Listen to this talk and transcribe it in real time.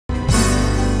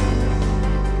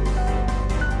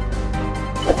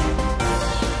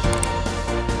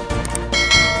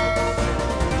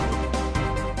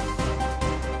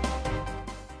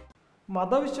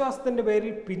മതവിശ്വാസത്തിന്റെ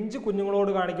പേരിൽ പിഞ്ചു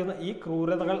കുഞ്ഞുങ്ങളോട് കാണിക്കുന്ന ഈ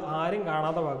ക്രൂരതകൾ ആരും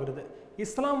കാണാതെ പോകരുത്.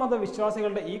 ഇസ്ലാം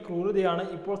മതവിശ്വാസികളുടെ ഈ ക്രൂരതയാണ്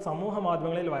ഇപ്പോൾ സമൂഹ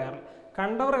മാധ്യമങ്ങളിൽ വൈറൽ.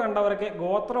 കണ്ടവരൊക്കെ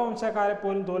ഗോത്രവംശക്കാരെ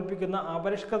പോലും തോൽപ്പിക്കുന്ന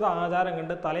അപരിഷ്കൃത ആചാരം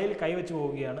കണ്ട് തലയിൽ കൈവച്ചു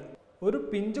പോവുകയാണ്. ഒരു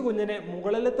പിഞ്ചു കുഞ്ഞിനെ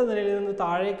മുകളിലത്തെ നിലയിൽ നിന്ന്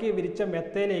താഴേക്ക് വിരിച്ച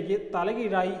മെത്തയിലേക്ക്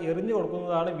തലകീഴായി എറിഞ്ഞു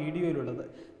കൊടുക്കുന്നതാണ് വീഡിയോയിലുള്ളത്.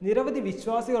 നിരവധി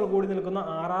വിശ്വാസികൾ കൂടി നിൽക്കുന്ന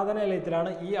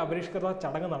ആരാധനാലയത്തിലാണ് ഈ അപരിഷ്കൃത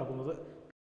ചടങ്ങ് നടക്കുന്നത്.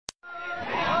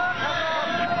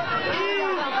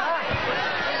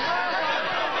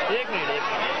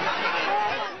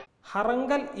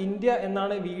 ഹറങ്കൽ ഇന്ത്യ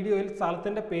എന്നാണ് വീഡിയോയിൽ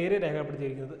സ്ഥലത്തിന്റെ പേര്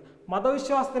രേഖപ്പെടുത്തിയിരിക്കുന്നത്.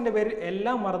 മതവിശ്വാസത്തിന്റെ പേരിൽ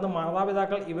എല്ലാം മറന്ന്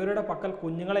മാതാപിതാക്കൾ ഇവരുടെ പക്കൽ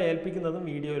കുഞ്ഞുങ്ങളെ ഏൽപ്പിക്കുന്നതും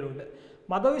വീഡിയോയിലുണ്ട്.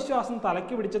 മതവിശ്വാസം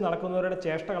തലയ്ക്ക് പിടിച്ച് നടക്കുന്നവരുടെ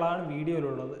ചേഷ്ടകളാണ്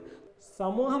വീഡിയോയിലുള്ളത്.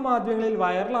 സമൂഹ മാധ്യമങ്ങളിൽ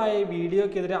വൈറലായ ഈ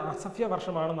വീഡിയോക്കെതിരെ അസഭ്യ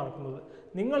വർഷമാണ് നടക്കുന്നത്.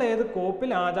 നിങ്ങൾ ഏത്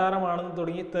കോപ്പിൽ ആചാരമാണെന്ന്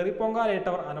തുടങ്ങി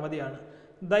തെറിപ്പൊങ്കാലേറ്റവർ അനവധിയാണ്.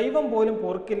 ദൈവം പോലും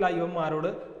പൊറുക്കില്ല ഇവന്മാരോട്,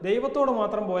 ദൈവത്തോട്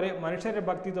മാത്രം പോരെ മനുഷ്യരുടെ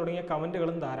ഭക്തി തുടങ്ങിയ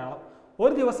കമന്റുകളും ധാരാളം.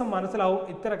 ഒരു ദിവസം മനസ്സിലാവും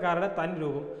ഇത്തരക്കാരുടെ തനി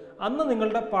രൂപം. അന്ന്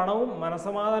നിങ്ങളുടെ പണവും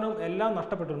മനസമാധാനവും എല്ലാം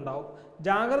നഷ്ടപ്പെട്ടിട്ടുണ്ടാവും.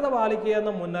 ജാഗ്രത പാലിക്കുക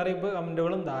എന്ന മുന്നറിയിപ്പ്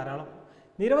കമന്റുകളും ധാരാളം.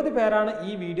 നിരവധി പേരാണ്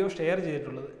ഈ വീഡിയോ ഷെയർ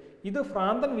ചെയ്തിട്ടുള്ളത്. ഇത്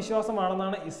ഭ്രാന്തൻ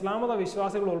വിശ്വാസമാണെന്നാണ് ഇസ്ലാം മത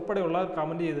വിശ്വാസികൾ ഉൾപ്പെടെയുള്ളവർ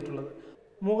കമന്റ് ചെയ്തിട്ടുള്ളത്.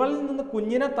 മുകളിൽ നിന്ന്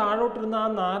കുഞ്ഞിനെ താഴോട്ടിരുന്ന ആ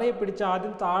നാരയെ പിടിച്ച്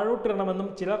ആദ്യം താഴോട്ടിടണമെന്നും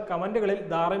ചിലർ കമന്റുകളിൽ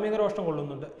ധാർമ്മിക രോഷം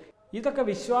കൊള്ളുന്നുണ്ട്. ഇതൊക്കെ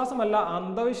വിശ്വാസമല്ല,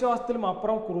 അന്ധവിശ്വാസത്തിലും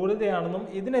അപ്പുറം ക്രൂരതയാണെന്നും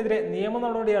ഇതിനെതിരെ നിയമ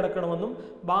നടപടി എടുക്കണമെന്നും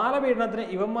ബാലപീഡനത്തിന്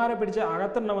ഇവന്മാരെ പിടിച്ച്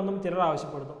അകത്തിടണമെന്നും ചിലർ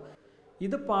ആവശ്യപ്പെടുന്നു.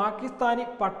 ഇത് പാകിസ്ഥാനി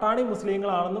പട്ടാണി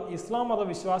മുസ്ലിങ്ങളാണെന്നും ഇസ്ലാം മത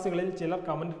വിശ്വാസികളിൽ ചിലർ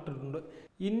കമന്റ് ഇട്ടിട്ടുണ്ട്.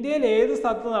 ഇന്ത്യയിൽ ഏത്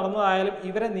സ്ഥലത്ത് നടന്നതായാലും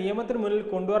ഇവരെ നിയമത്തിന് മുന്നിൽ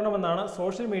കൊണ്ടുവരണമെന്നാണ്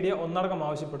സോഷ്യൽ മീഡിയ ഒന്നടങ്കം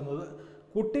ആവശ്യപ്പെടുന്നത്.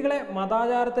 കുട്ടികളെ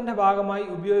മതാചാരത്തിന്റെ ഭാഗമായി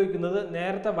ഉപയോഗിക്കുന്നത്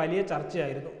നേരത്തെ വലിയ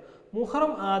ചർച്ചയായിരുന്നു.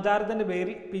 മുഹറം ആചാരത്തിന്റെ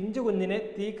പേരിൽ പിഞ്ചു കുഞ്ഞിനെ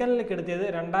തീക്കനലിൽ കിടത്തിയത്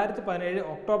 2017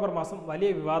 ഒക്ടോബർ മാസം വലിയ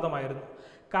വിവാദമായിരുന്നു.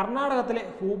 കർണാടകത്തിലെ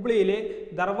ഹൂബ്ലിയിലെ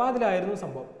ദർവാദിലായിരുന്നു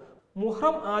സംഭവം.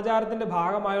 മുഹറം ആചാരത്തിന്റെ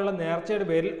ഭാഗമായുള്ള നേർച്ചയുടെ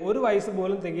പേരിൽ 1 വയസ്സ്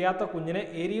പോലും തികയാത്ത കുഞ്ഞിനെ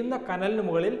എരിയുന്ന കനലിന്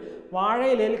മുകളിൽ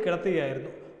വാഴയിലയിൽ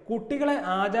കിടത്തുകയായിരുന്നു. കുട്ടികളെ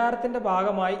ആചാരത്തിന്റെ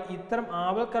ഭാഗമായി ഇത്തരം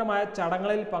ആപൽക്കരമായ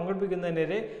ചടങ്ങുകളിൽ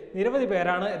പങ്കെടുപ്പിക്കുന്നതിനെതിരെ നിരവധി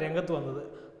പേരാണ് രംഗത്ത് വന്നത്.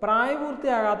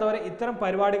 പ്രായപൂർത്തിയാകാത്തവരെ ഇത്തരം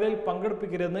പരിപാടികളിൽ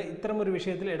പങ്കെടുപ്പിക്കരുതെന്ന് ഇത്തരമൊരു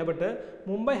വിഷയത്തിൽ ഇടപെട്ട്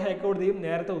മുംബൈ ഹൈക്കോടതിയും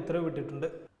നേരത്തെ ഉത്തരവിട്ടിട്ടുണ്ട്.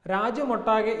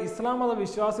 രാജ്യമൊട്ടാകെ ഇസ്ലാം മത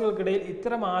വിശ്വാസികൾക്കിടയിൽ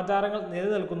ഇത്തരം ആചാരങ്ങൾ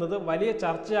നിലനിൽക്കുന്നത് വലിയ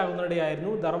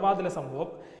ചർച്ചയാകുന്നതിടെയായിരുന്നു ദർവാദിലെ സംഭവം.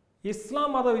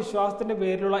 ഇസ്ലാം മത വിശ്വാസത്തിന്റെ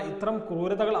പേരിലുള്ള ഇത്തരം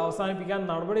ക്രൂരതകൾ അവസാനിപ്പിക്കാൻ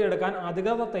നടപടിയെടുക്കാൻ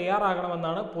അധികൃതർ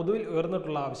തയ്യാറാകണമെന്നാണ് പൊതുവിൽ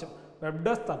ഉയർന്നിട്ടുള്ള ആവശ്യം. Web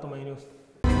desk Tatwamayi news.